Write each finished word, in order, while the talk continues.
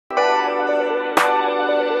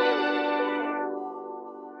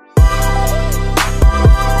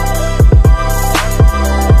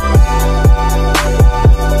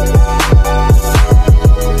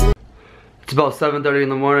It's about 7:30 in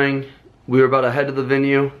the morning. We were about to head to the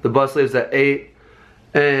venue. The bus leaves at 8.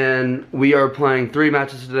 And we are playing 3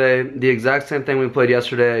 matches today. The exact same thing we played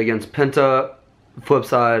yesterday against Penta,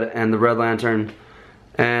 Flipside, and the Red Lantern.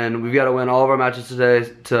 And we've got to win all of our matches today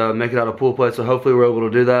to make it out of pool play. So hopefully we're able to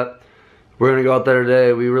do that. We're going to go out there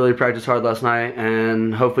today. We really practiced hard last night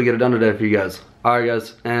and hopefully get it done today for you guys. Alright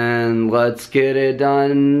guys, and let's get it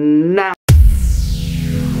done now.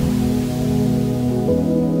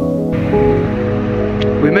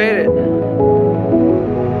 We made it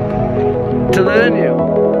to the venue.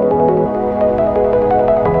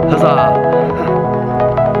 Huzzah!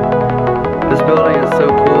 This building is so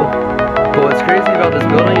cool. But what's crazy about this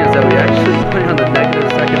building is that we actually play on the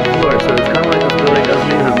 -2nd floor, so it's kind of like this building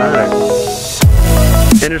doesn't even matter.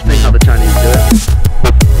 Interesting how the Chinese do it.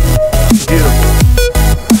 Beautiful.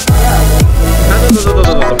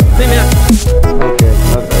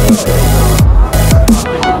 Okay.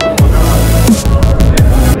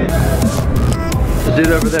 The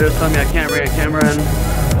dude over there is telling me I can't bring a camera in,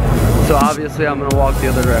 so obviously I'm gonna walk the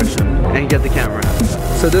other direction and get the camera in.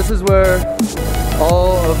 So this is where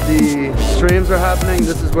all of the streams are happening.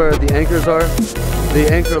 This is where the anchors are. The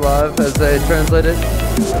anchor live, as they translate it.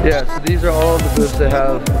 Yeah, so these are all of the booths they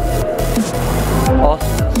have.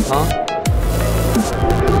 Awesomeness, huh?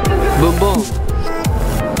 Boom boom.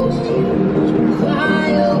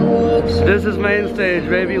 This is main stage,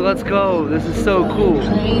 baby. Let's go. This is so cool.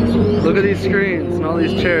 Look at these screens and all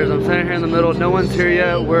these chairs. I'm standing here in the middle. No one's here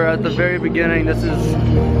yet. We're at the very beginning. This is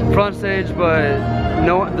front stage, but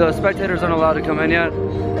the spectators aren't allowed to come in yet.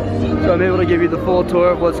 So I'm able to give you the full tour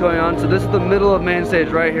of what's going on. So this is the middle of main stage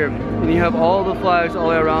right here. And you have all the flags all the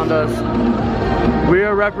way around us. We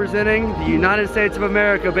are representing the United States of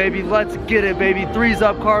America, baby. Let's get it, baby. 3's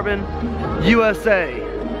up, Carbon, USA.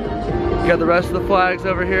 You got the rest of the flags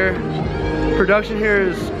over here. Production here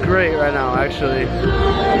is great right now, actually.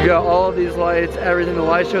 You got all of these lights, everything. The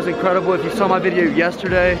light show is incredible. If you saw my video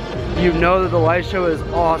yesterday, you know that the light show is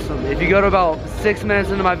awesome. If you go to about 6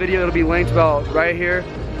 minutes into my video, it'll be linked about right here.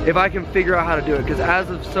 If I can figure out how to do it, because as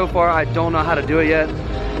of so far, I don't know how to do it yet.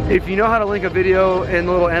 If you know how to link a video in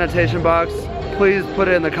the little annotation box, please put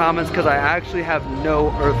it in the comments, because I actually have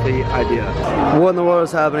no earthly idea. What in the world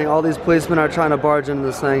is happening? All these policemen are trying to barge into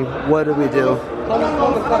this thing. What did we do?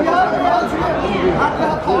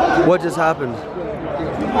 What just happened?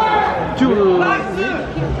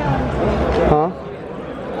 Huh?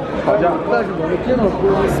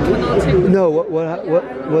 No,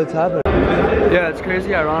 what's happening? Yeah, it's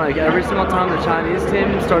crazy ironic. Every single time the Chinese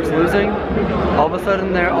team starts losing, all of a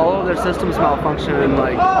sudden all of their systems malfunction and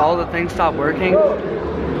like all the things stop working. A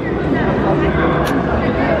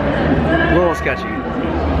little sketchy.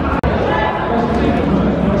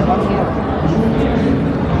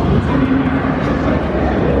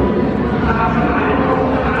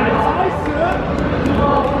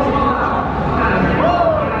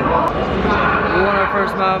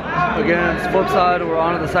 First map against Flipside. We're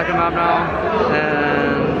on to the 2nd map now,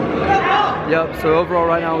 and yep, so overall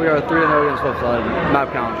right now we are 3-0 against Flipside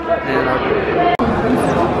map count, and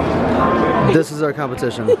this is our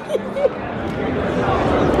competition.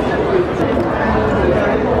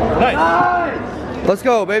 Nice. Let's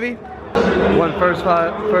go, baby. Won first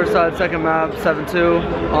side, 2nd map, 7-2.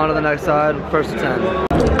 On to the next side, 1st to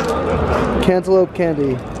 10. Cantaloupe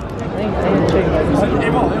candy.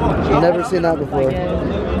 Never seen that before.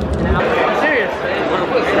 Serious?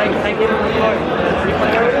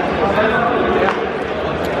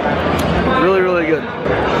 Really, really good.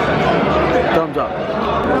 Thumbs up.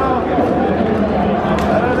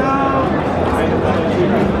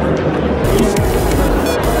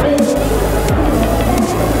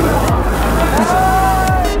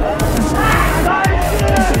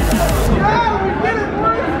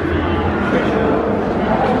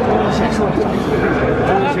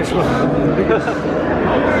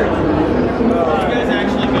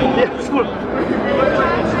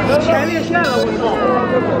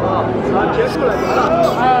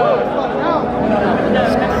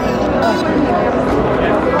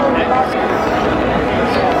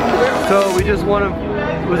 So we just won him.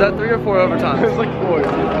 Was that 3 or 4 overtimes? It was like 4.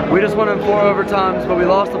 We just won in 4 overtimes, but we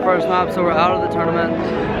lost the first map, so we're out of the tournament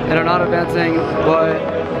and are not advancing. But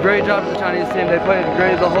great job to the Chinese team. They played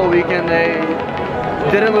great the whole weekend. They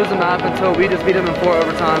didn't lose a map until we just beat them in 4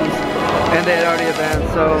 overtimes, and they had already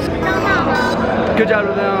advanced. So good job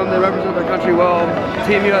to them. They represent their country well.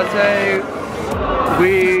 Team USA,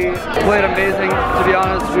 We played amazing, to be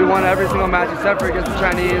honest. We won every single match except for against the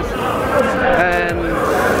Chinese. And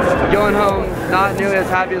going home, not nearly as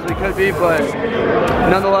happy as we could be, but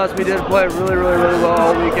nonetheless, we did play really, really, really well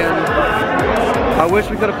all weekend. I wish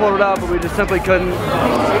we could have pulled it out, but we just simply couldn't.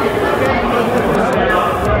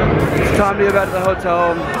 It's time to get back to the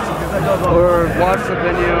hotel, or watch the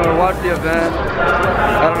venue, or watch the event.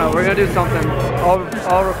 I don't know, we're gonna do something.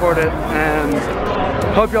 I'll record it, and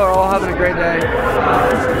hope y'all are all having a great day.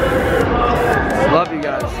 Love you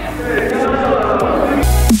guys.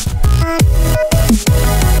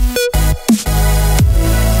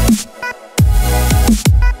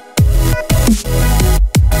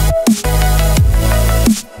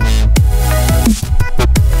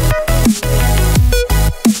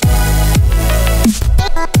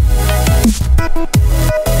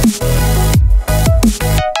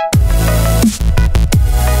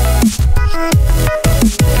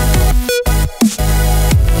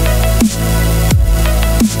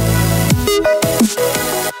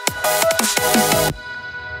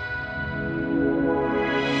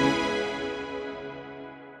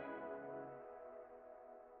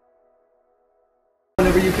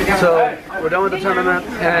 So we're done with the tournament,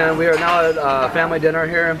 and we are now at family dinner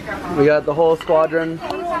here. We got the whole squadron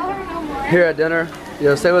here at dinner.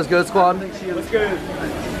 Yo, say what's good, squad. What's good?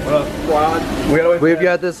 What up, squad? We've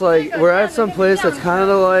got this, like, we're at some place that's kind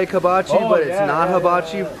of like hibachi, but it's not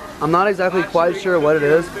hibachi. I'm not exactly quite sure what it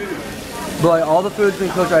is, but like all the food's been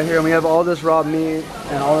cooked right here, and we have all this raw meat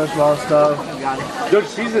and all this raw stuff.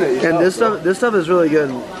 Just season it. And this stuff is really good.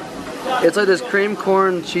 It's like this cream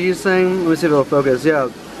corn cheese thing. Let me see if it'll focus. Yeah.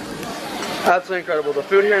 Absolutely incredible. The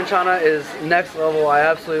food here in China is next level. I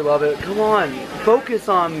absolutely love it. Come on, focus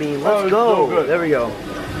on me. Let's go. So there we go.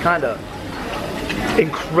 Kinda.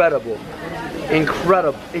 Incredible.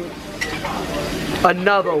 Incredible.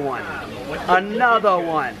 Another one. Another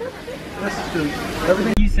one.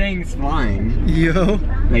 Everything he's saying is fine. Yo.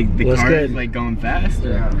 Like the What's car good? is like going fast.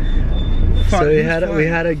 Or... So we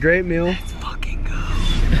had a great meal. Let's fucking go.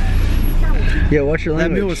 Yeah, what's your That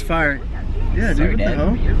language? meal was fire. Yeah, Sorry, dude. What the Dad.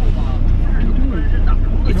 hell?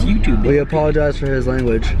 It's YouTube. We apologize for his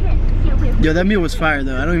language. Yo, that meal was fire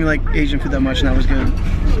though. I don't even like Asian food that much, and that was good.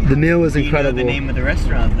 The meal was You know incredible. the name of the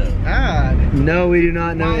restaurant though. Ah. No, we do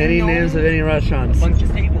not know any names of any restaurants. Bunch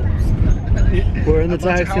of tables. We're in the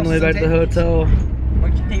taxi on the way back to the hotel.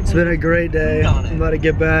 Bunch of tables. It's been a great day. Food on it. I'm about to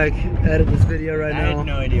get back, edit this video right I had now.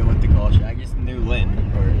 no idea what to call you. I just knew Lynn.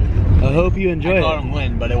 Or I hope you enjoy I called it. him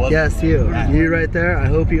Lynn, but it wasn't. Yes, Lynn. you right there. I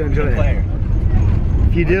hope you enjoy Good it. player.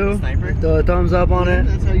 If you do, Sniper? throw a thumbs up on it.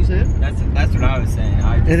 That's how you say it? That's what I was saying.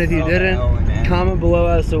 And if you didn't, comment below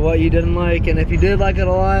as to what you didn't like. And if you did like it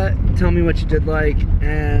a lot, tell me what you did like.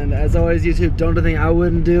 And as always, YouTube, don't do the thing I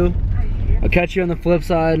wouldn't do. I'll catch you on the flip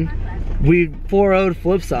side. We 4-0'd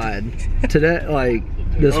flip side today, like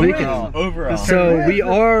this weekend. Overall. So we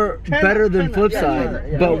are better than flip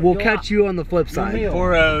side, but we'll catch you on the flip side.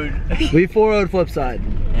 4-0'd. We 4-0'd flip side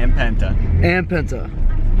And Penta. and Penta.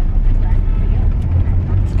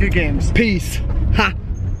 Good games. Peace. Ha!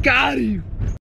 Got you!